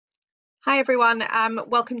Hi everyone,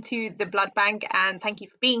 welcome to the Blood Bank and thank you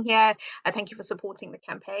for being here. Thank you for supporting the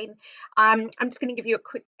campaign. I'm just going to give you a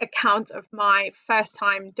quick account of my first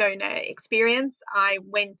time donor experience. I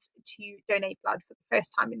went to donate blood for the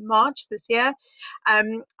first time in March this year.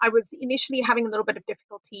 I was initially having a little bit of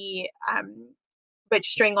difficulty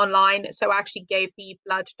registering online, so I actually gave the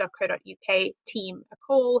blood.co.uk team a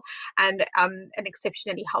call, and an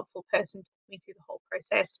exceptionally helpful person took me through the whole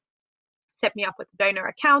process, set me up with a donor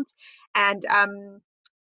account, and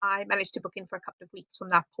I managed to book in for a couple of weeks from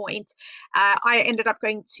that point. I ended up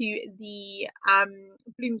going to the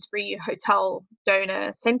Bloomsbury Hotel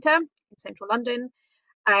Donor Centre in central London.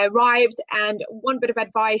 I arrived, and one bit of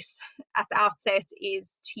advice at the outset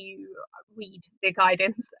is to read the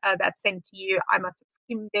guidance that's sent to you. I must have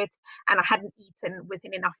skimmed it, and I hadn't eaten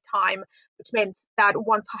within enough time, which meant that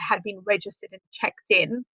once I had been registered and checked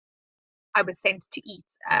in, I was sent to eat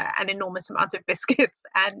an enormous amount of biscuits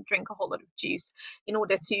and drink a whole lot of juice in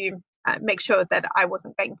order to make sure that I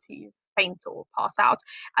wasn't going to faint or pass out.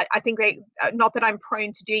 I think they, not that I'm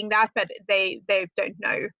prone to doing that, but they don't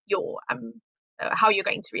know your how you're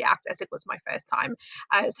going to react, as it was my first time.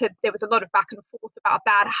 So there was a lot of back and forth about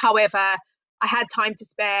that. However, I had time to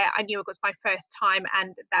spare. I knew it was my first time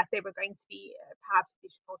and that there were going to be perhaps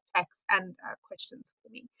additional checks and questions for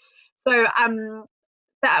me. So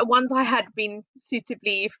that once I had been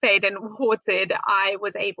suitably fed and watered, I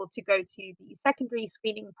was able to go to the secondary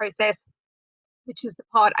screening process, which is the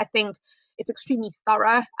part I think it's extremely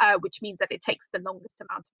thorough, which means that it takes the longest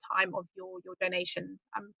amount of time of your donation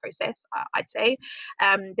process, I'd say.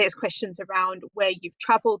 There's questions around where you've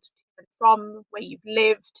traveled to and from, where you've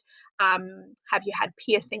lived, have you had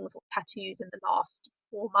piercings or tattoos in the last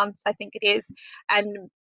 4 months, I think it is,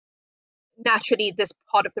 and naturally, this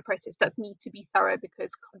part of the process does need to be thorough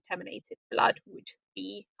because contaminated blood would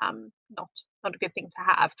be not a good thing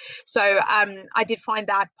to have. So I did find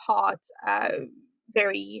that part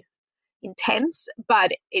very intense,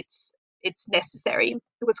 but it's necessary.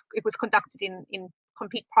 It was conducted in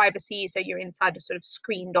complete privacy, so you're inside a sort of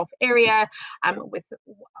screened off area. With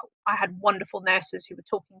I had wonderful nurses who were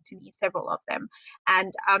talking to me, several of them,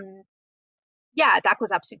 and yeah, that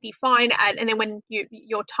was absolutely fine. And then when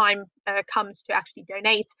your time comes to actually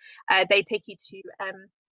donate, they take you to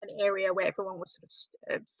an area where everyone was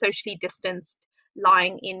sort of socially distanced,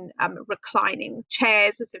 lying in reclining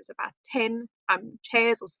chairs. So it was about 10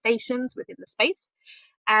 chairs or stations within the space.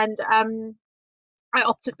 And I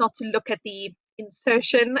opted not to look at the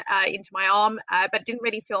insertion into my arm, but didn't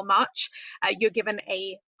really feel much. You're given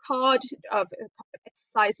a card of a couple of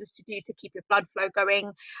exercises to do to keep your blood flow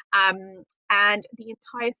going, and the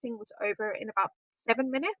entire thing was over in about 7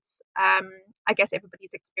 minutes. I guess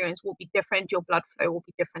everybody's experience will be different. Your blood flow will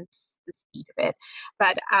be different, the speed of it.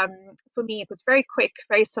 But for me, it was very quick,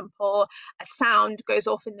 very simple. A sound goes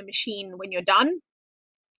off in the machine when you're done.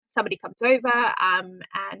 Somebody comes over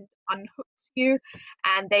and unhooks you,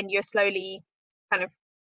 and then you're slowly kind of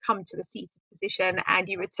come to a seated position and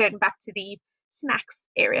you return back to the snacks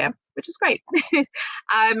area, which was great.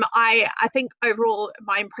 I think overall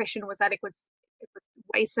my impression was that it was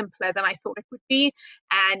way simpler than I thought it would be,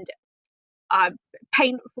 and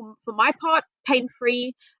pain for my part,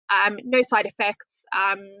 pain-free, no side effects.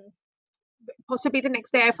 Possibly the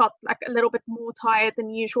next day I felt like a little bit more tired than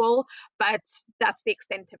usual, but that's the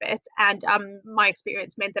extent of it. And my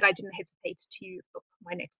experience meant that I didn't hesitate to book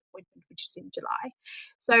my next appointment, which is in July.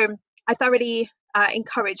 So I thoroughly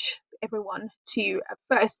encourage everyone to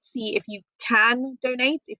first see if you can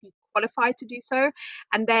donate, if you qualify to do so,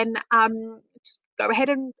 and then just go ahead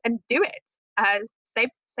and do it.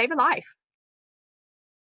 Save a life.